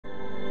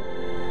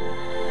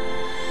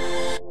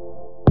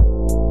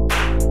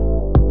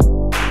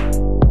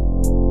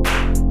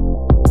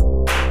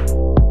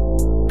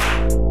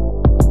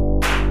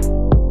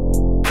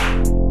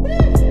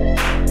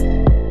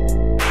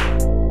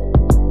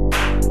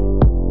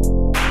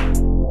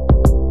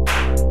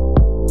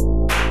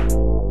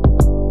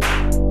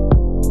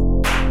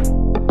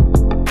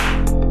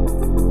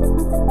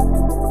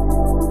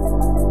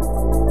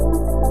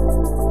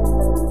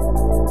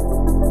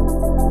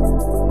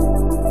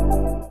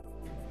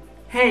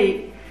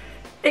Hey,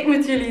 ik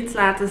moet jullie iets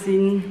laten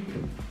zien.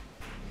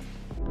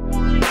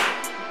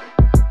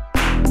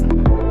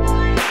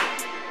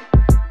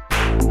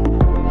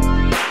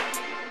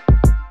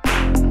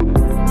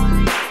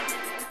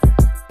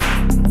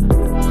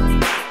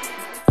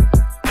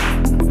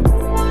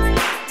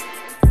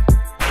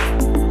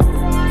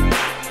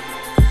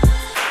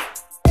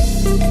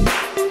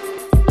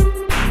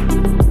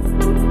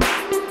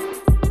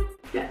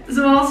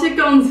 Zoals je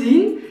kan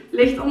zien,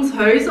 ligt ons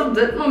huis op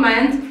dit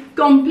moment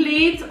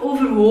compleet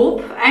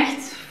overhoop.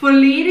 Echt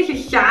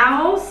volledige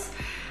chaos.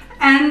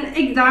 En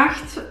ik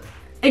dacht,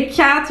 ik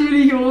ga het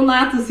jullie gewoon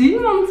laten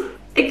zien, want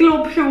ik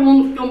loop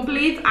gewoon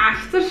compleet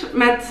achter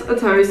met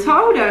het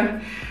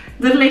huishouden.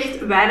 Er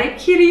ligt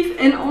werkgerief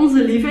in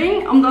onze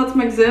living, omdat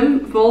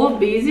Maxim volop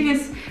bezig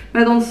is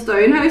met ons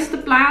tuinhuis te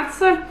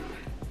plaatsen.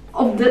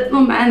 Op dit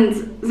moment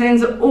zijn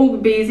ze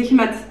ook bezig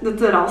met de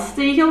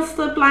terrastegels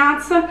te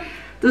plaatsen.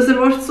 Dus er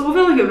wordt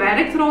zoveel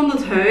gewerkt rond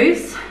het huis.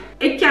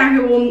 Ik ga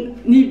gewoon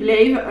niet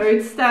blijven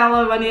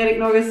uitstellen wanneer ik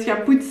nog eens ga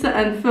poetsen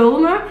en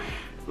filmen.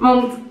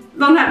 Want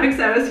dan heb ik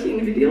zelfs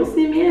geen video's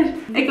niet meer.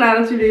 Ik laat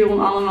het jullie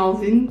gewoon allemaal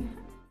zien.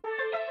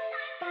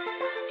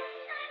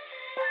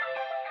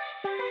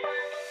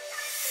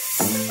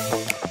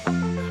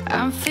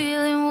 I'm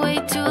feeling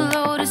way too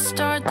low to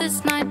start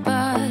this night,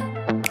 but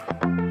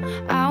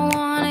I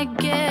wanna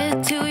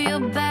get to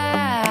your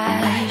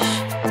bash.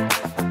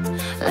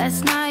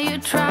 Last night you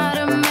tried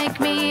to make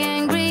me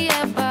angry,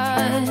 yeah,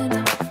 but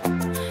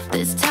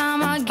this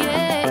time I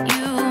get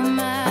you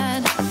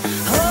mad.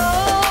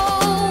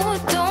 Oh,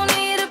 don't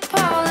need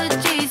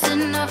apologies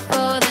enough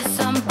for this.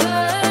 I'm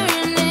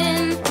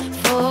burning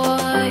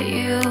for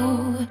you.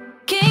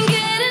 Can't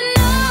get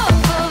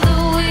enough of the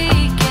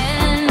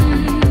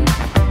weekend.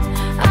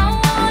 I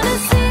wanna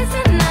seize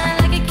the night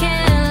like I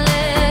can't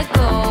let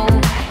go.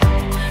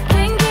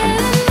 Can't get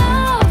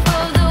enough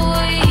of the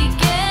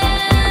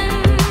weekend.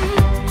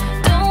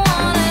 Don't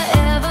wanna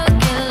ever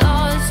get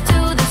lost to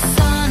the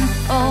sun.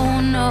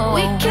 Oh no,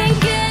 we can't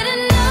get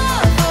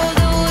enough of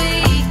the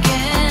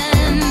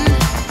weekend.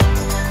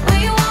 We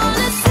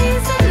wanna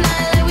seize the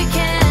night like we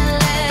can't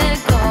let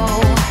go.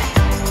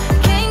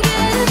 Can't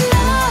get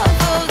enough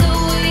of the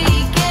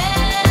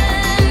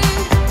weekend.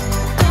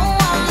 Don't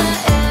wanna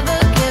ever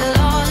get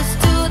lost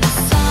to the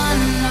sun.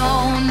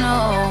 Oh no.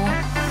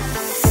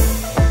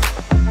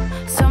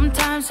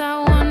 Sometimes I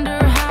wonder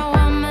how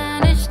I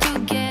managed to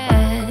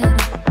get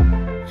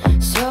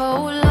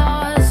so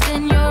lost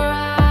in your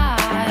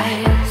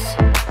eyes.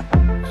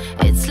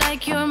 It's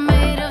like you're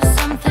made of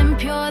something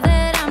pure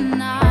that I'm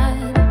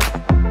not.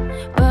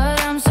 But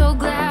I'm so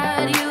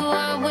glad you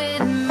are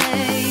with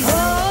me.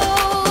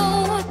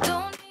 Oh,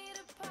 don't need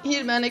a...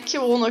 Hier ben ik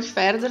gewoon nog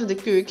verder de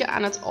keuken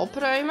aan het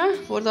opruimen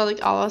voordat ik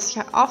alles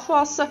ga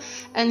afwassen.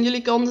 En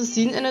jullie konden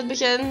zien in het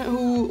begin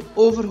hoe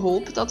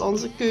overhoop dat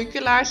onze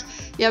keuken lag.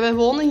 Ja, wij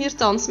wonen hier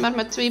thans maar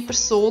met 2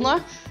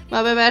 personen,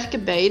 maar wij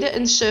werken beide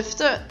in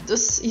shiften.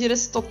 Dus hier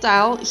is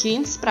totaal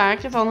geen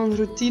sprake van een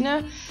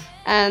routine.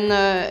 En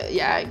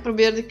ja, ik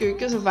probeer de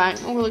keuken zo vaak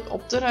mogelijk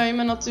op te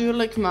ruimen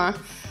natuurlijk, maar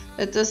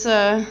het is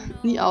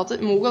niet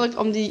altijd mogelijk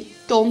om die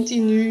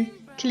continu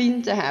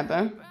clean te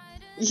hebben.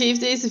 Geef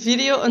deze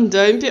video een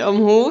duimpje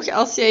omhoog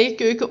als jij je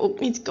keuken ook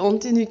niet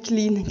continu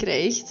clean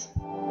krijgt.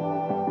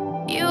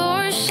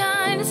 Your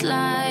shine is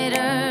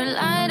lighter,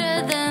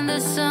 lighter than the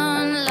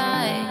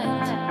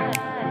sunlight.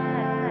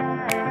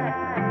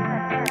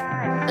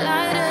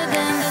 Lighter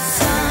than the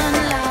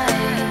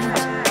sunlight.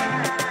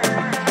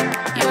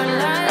 You're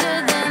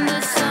lighter than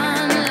the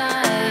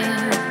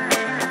sunlight.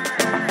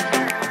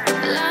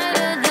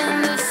 Lighter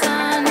than the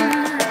sun.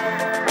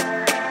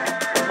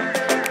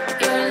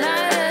 You're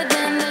lighter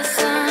than the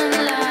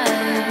sunlight.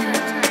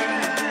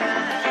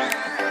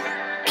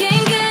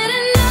 Can't get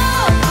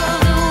enough of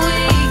the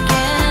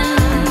weekend.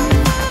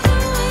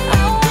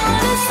 I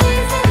wanna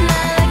seize the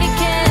night like I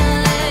can't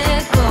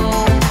let go.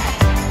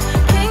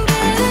 Can't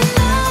get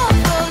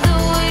enough of the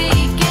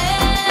weekend.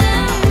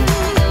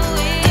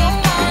 Don't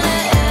wanna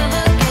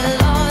ever get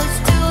lost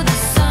to the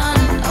sun.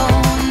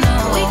 Oh no,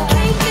 we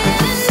can't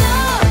get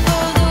enough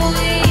of the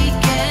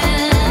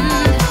weekend.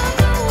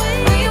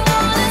 We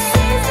wanna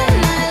seize the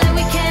night like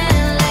we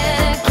can't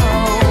let go.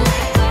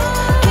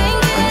 Can't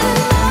get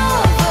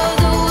enough of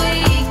the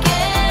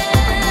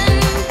weekend.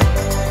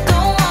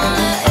 Don't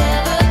wanna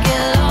ever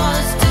get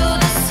lost to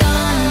the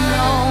sun.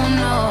 Oh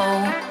no.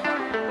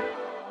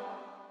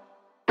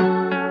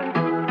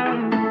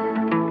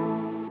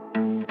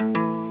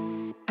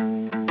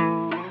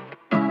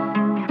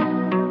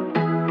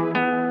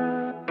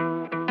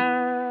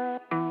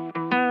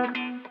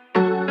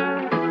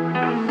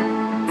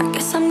 I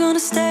guess I'm gonna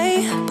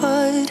stay,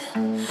 but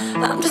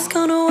I'm just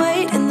gonna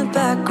wait in the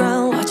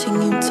background,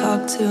 watching you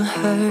talk to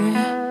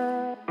her.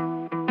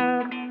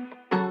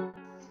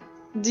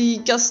 Die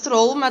die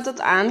kastrol met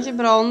het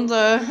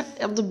aangebrande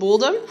op de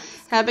bodem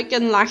heb ik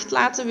een nacht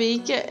laten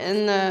weken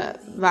in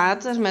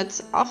water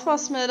met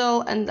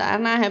afwasmiddel. En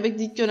daarna heb ik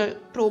die kunnen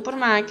proper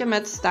maken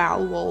met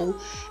staalwol.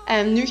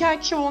 En nu ga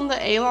ik gewoon de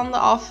eilanden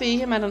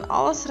afvegen met een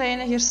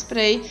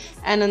allesreinigerspray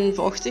en een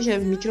vochtige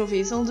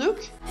microvezeldoek.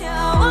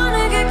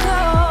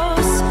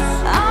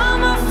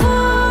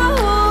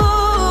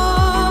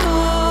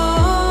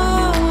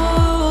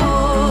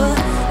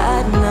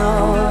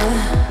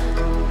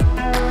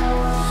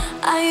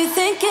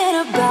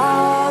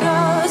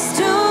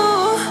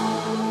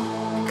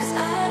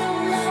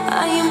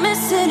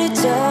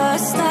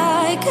 Just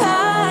like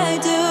I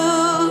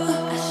do.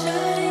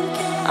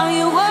 Are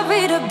you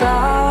worried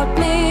about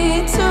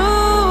me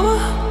too?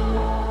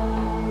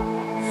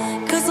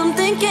 'Cause I'm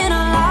thinking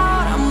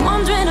aloud, I'm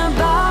wondering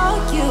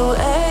about you,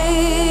 eh?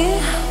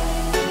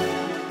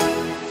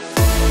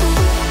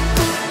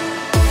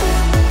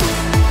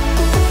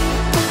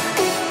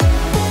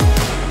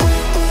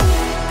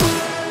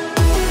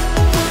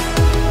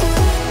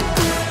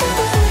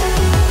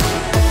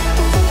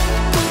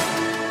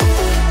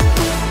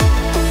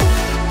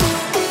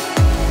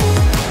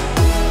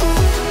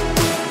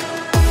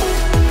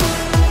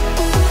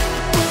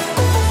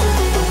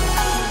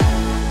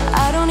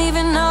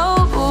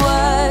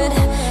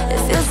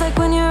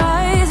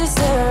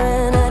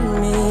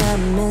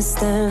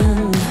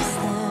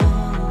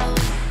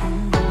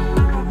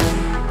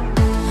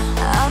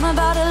 I'm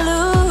about to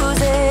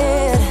lose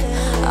it.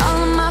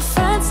 All of my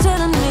friends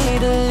telling me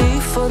to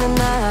leave for the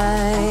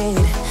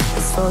night.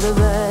 It's for the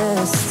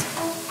best.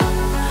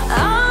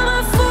 I'm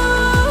a fool.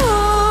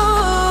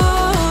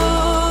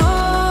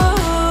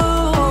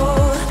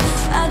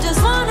 I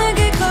just wanna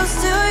get close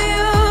to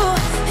you.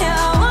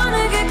 Yeah, I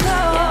wanna get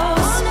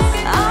close.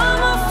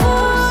 I'm a fool.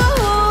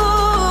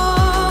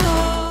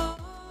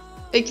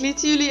 Ik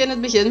liet jullie in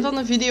het begin van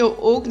de video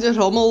ook de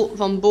rommel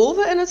van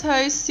boven in het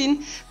huis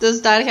zien.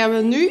 Dus daar gaan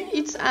we nu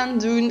iets aan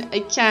doen.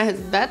 Ik ga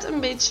het bed een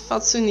beetje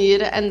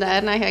fatsoeneren en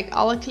daarna ga ik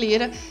alle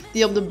kleren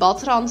die op de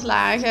badrand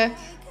lagen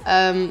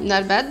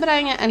naar bed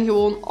brengen en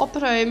gewoon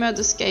opruimen.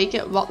 Dus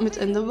kijken wat moet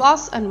in de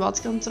was en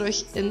wat kan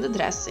terug in de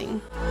dressing.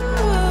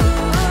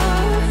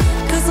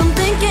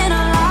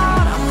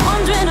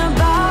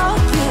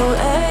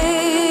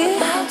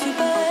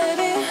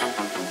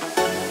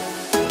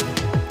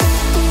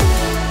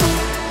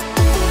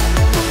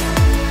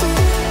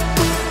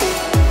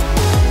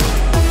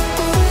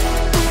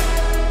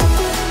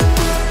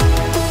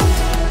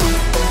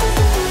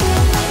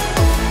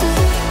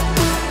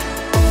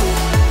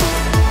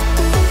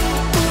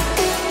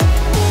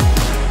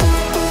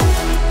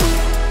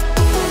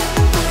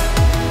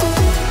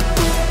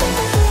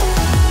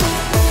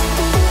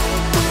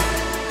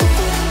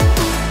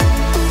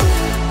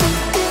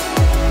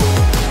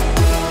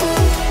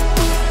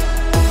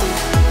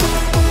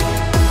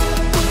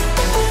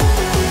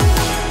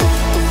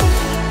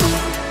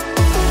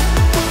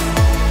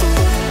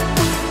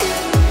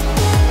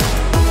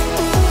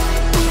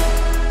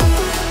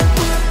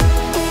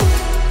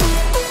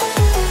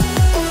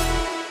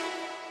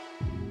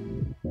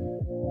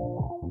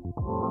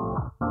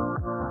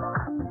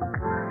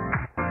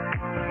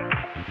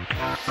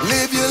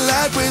 Live your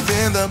life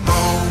within the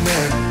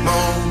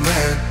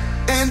moment,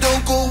 and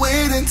don't go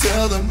wait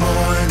until the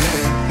morning.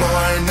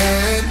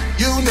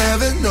 You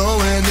never know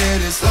when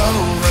it is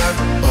over.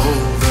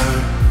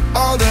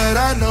 All that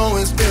I know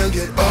is we'll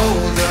get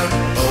older.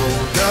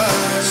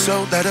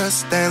 So let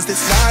us dance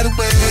this night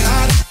away.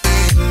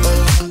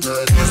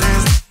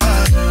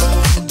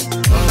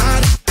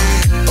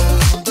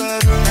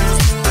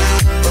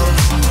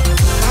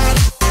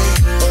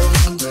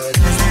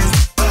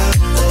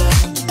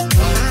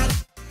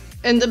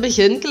 In de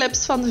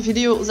beginclips van de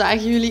video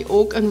zagen jullie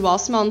ook een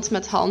wasmand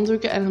met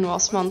handdoeken en een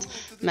wasmand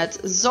met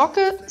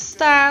sokken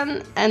staan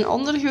en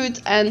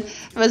ondergoed. En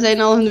we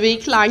zijn al een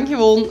week lang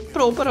gewoon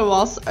propere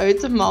was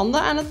uit de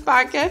manden aan het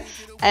pakken.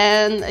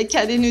 En ik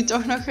ga die nu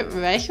toch nog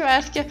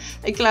wegwerken.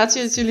 Ik laat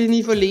het jullie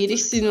niet volledig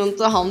zien, want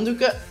de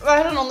handdoeken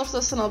waren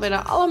ondertussen al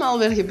bijna allemaal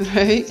weer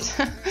gebruikt.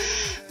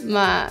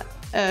 Maar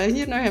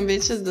hier nog een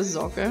beetje de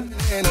sokken.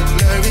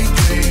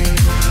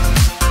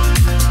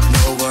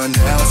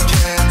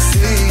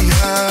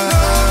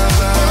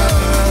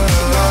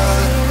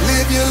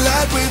 Live your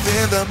life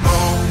within the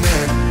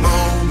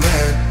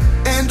moment,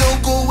 and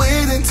don't go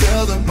wait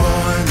until the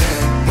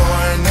morning.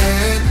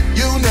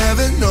 You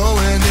never know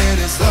when it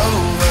is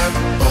over.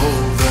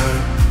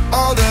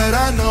 All that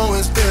I know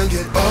is we'll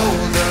get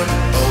older.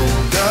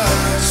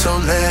 So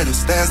let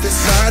us dance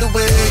this night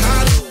away.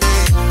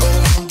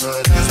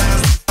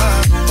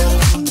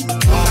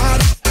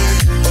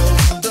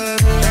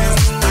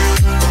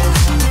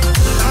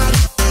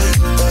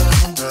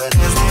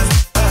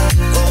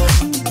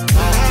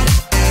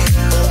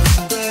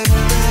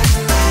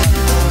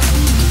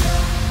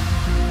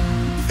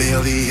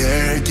 Feel the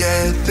air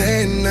get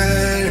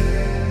thinner.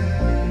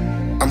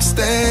 I'm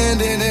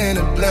standing in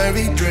a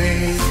blurry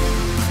dream.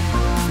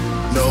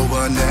 No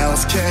one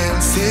else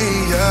can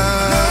see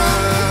us.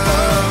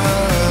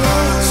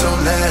 So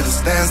let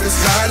us dance this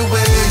night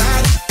away.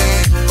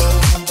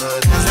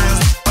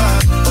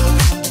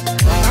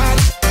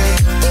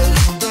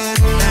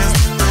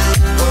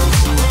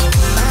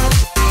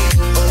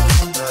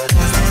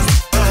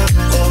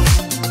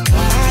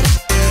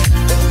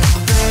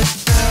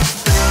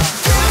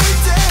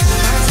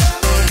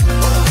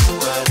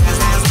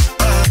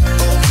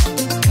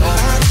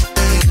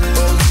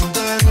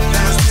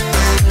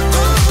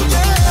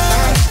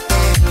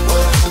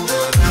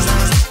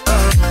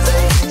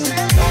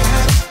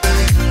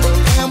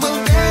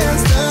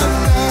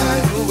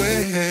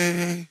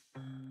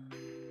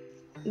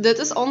 Dit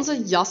is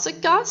onze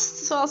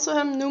jassenkast, zoals we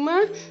hem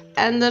noemen.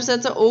 En daar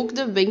zitten ook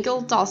de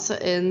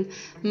winkeltassen in.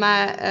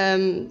 Maar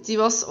die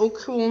was ook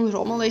gewoon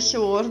rommelig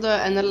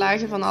geworden. En er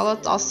lagen van alle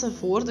tassen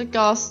voor de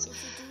kast.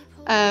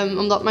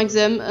 Omdat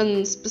Maxim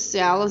een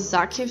speciale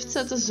zak heeft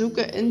zitten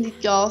zoeken in die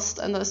kast.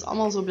 En dat is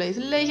allemaal zo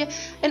blijven liggen.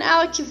 In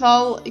elk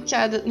geval, ik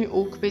ga dit nu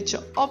ook een beetje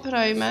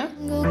opruimen.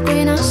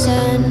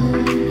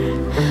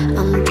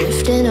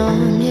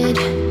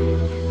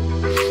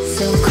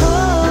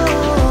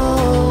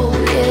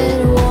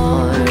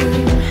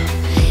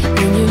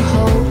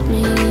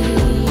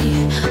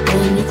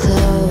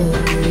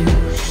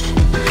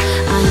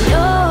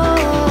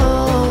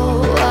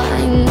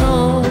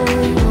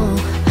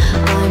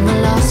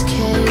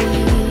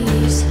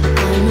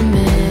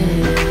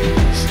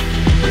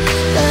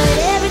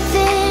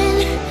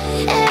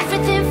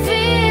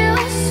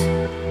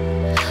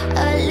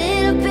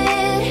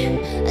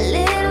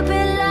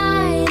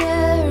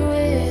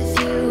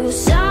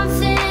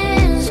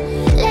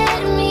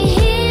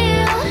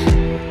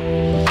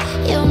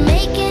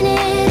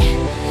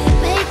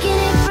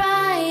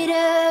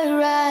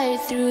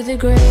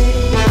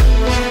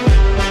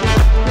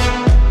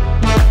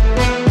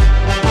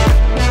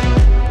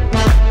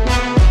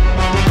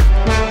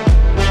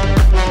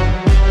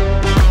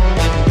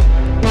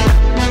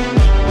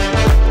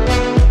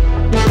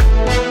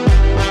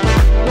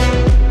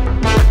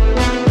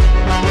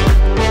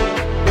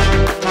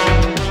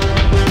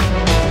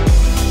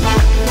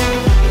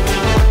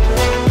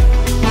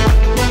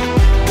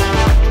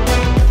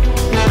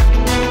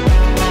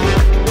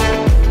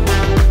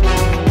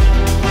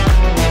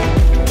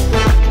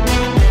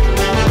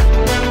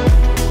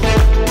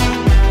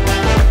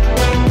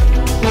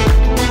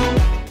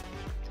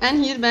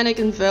 En hier ben ik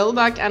een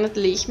vuilbak aan het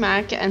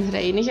leegmaken en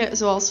reinigen,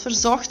 zoals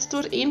verzocht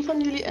door een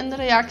van jullie in de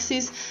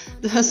reacties.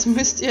 Dus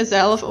moest je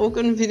zelf ook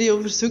een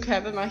videoverzoek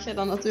hebben, mag je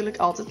dat natuurlijk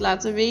altijd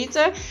laten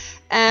weten.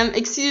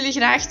 Ik zie jullie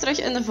graag terug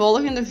in de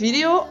volgende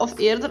video of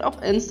eerder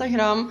op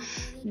Instagram.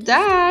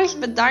 Dag,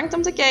 bedankt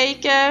om te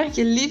kijken.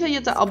 Gelieve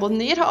je te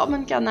abonneren op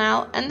mijn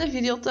kanaal en de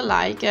video te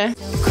liken.